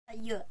哎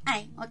呦，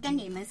我跟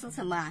你们说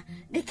什么啊？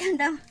你看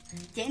到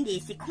这里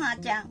是夸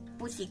张，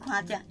不是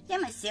夸张，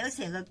因为小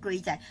小的柜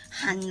仔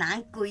很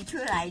难柜出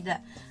来的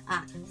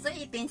啊，所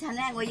以变成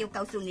呢，我要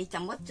告訴你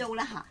怎麼做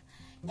啦哈。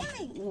因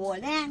為我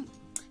呢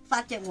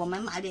發覺我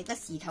們買了個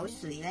洗頭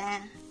水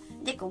呢，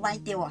這個歪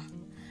掉啊，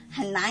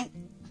很難。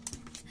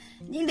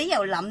你沒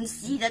有臨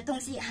時的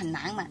東西很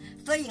難嘛，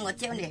所以我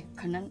教你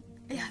可能。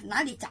哎呀，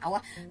哪裡找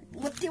啊？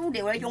我丟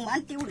了了，用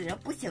完丟了，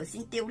不小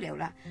心丟了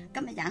了。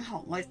咁啊，然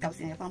後我告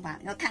訴你方法，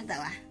我看到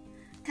啊，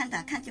看住，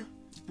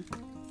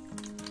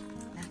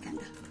看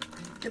到，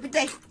對不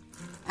對？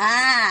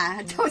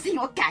啊，就是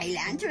我改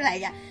良出來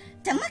的。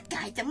怎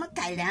麼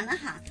改良呢？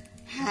哈，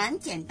很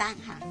簡單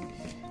哈，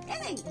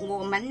因為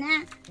我們呢，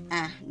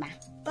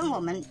當我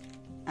們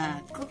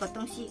嗰個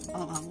東西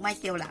歪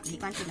掉了，沒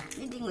關係啦，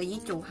呢啲我已經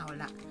做好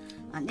了，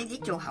呢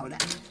啲做好了，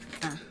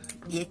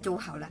也做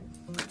好了。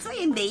所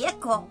以每一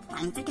個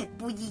方式係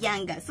不一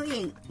樣嘅，所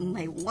以唔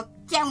係我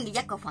教你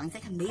一個方式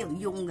係沒有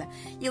用嘅，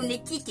要你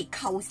自己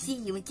構思，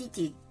要自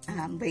己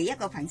每一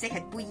個方式係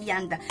不一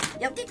樣嘅。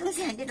有啲東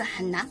西喺呢度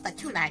很難拔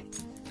出嚟，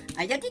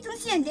有啲東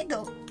西喺呢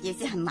度也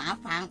是很麻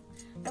煩。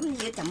咁你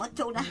要怎麼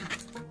做呢？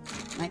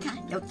你看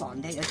有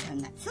短的有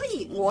長的，所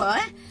以我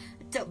呢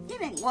就因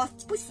為我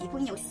不喜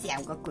歡有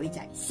小個櫃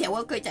仔，小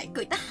個櫃仔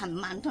櫃得很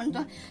慢吞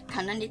吞，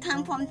可能你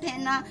貪方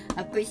便啦，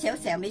櫃小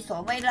小沒所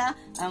謂啦，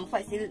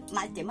費事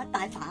買這麼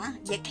大把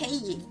也可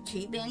以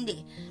隨便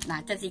的，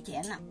嗱就是這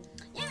樣啦。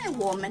因為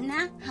我們呢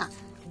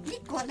呢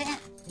個呢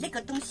呢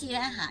個東西呢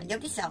有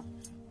啲時候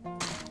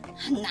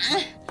很難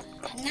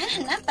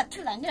拔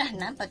出來，呢個很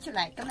難拔出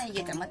來，咁你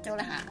要怎麼做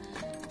呢？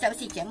就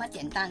是這麼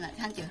簡單啦，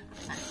看住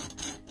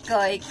鋸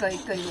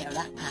了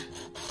啦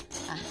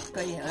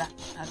鋸了啦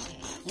 ，OK。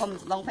我唔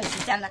浪費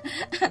時間啦，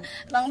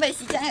浪費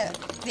時間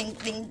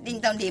令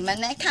到你們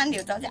呢看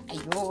了咗就哎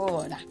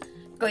呦嗱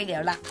攰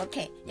了啦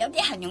 ，OK。有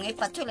啲很容易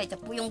拔出嚟就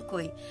不用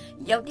攰，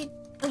有啲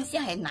東西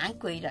係難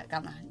攰啦，咁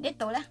啊呢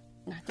度咧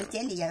嗱就這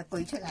裡又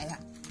攰出嚟啦，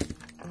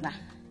嗱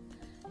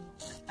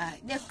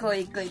呢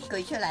鋸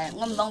出嚟，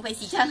我唔浪費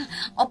時間，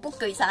我不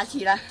鋸下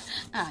去啦，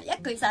一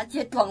鋸下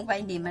去浪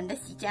費你們的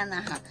時間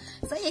啦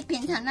嚇，所以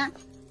變成啦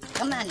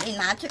咁啊你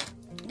拿出。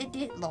呢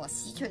啲螺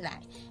絲出嚟，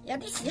有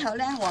啲時候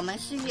咧，我們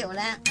需要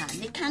咧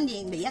你看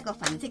你每一個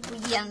方式不一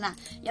樣啦，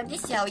有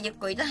啲時候要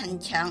鋸得很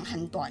長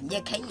很短，也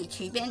可以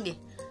隨便的。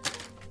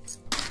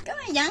咁啊，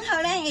然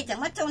後咧你怎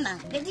麼做呢？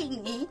呢啲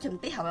你已經準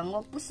備好了，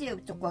我不需要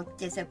逐個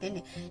介紹給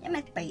你，因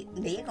為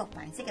每一個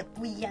方式嘅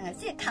不一樣啊，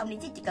即係靠你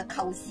自己嘅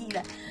構思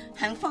啦，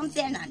很方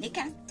便啊！你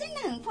看，真的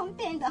很方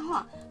便的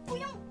哈，不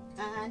用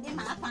你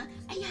麻煩，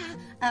哎呀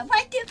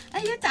歪掉，哎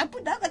呀找不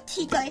到個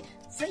替代。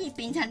所以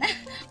變成咧，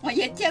我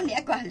要教你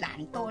一個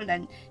懶惰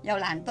人又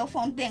懶惰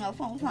方便嘅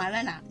方法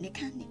啦。嗱，你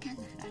看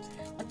啦，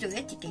我做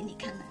一次給你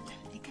看啦，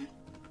你看，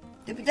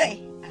對不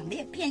對？沒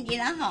有騙你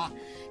啦嗬。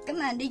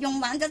咁你用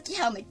完咗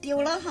之後咪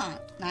丟咯嗬。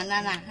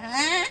嗱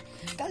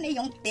咁你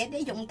用別的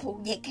用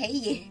途也可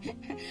以，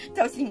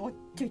就是我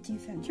最近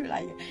想出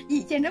來嘅，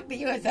以前都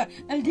俾我想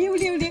撩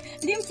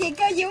這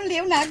個要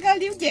撩那個，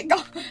撩這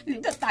個，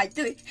撩得大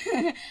堆。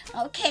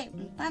OK，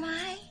拜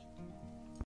拜。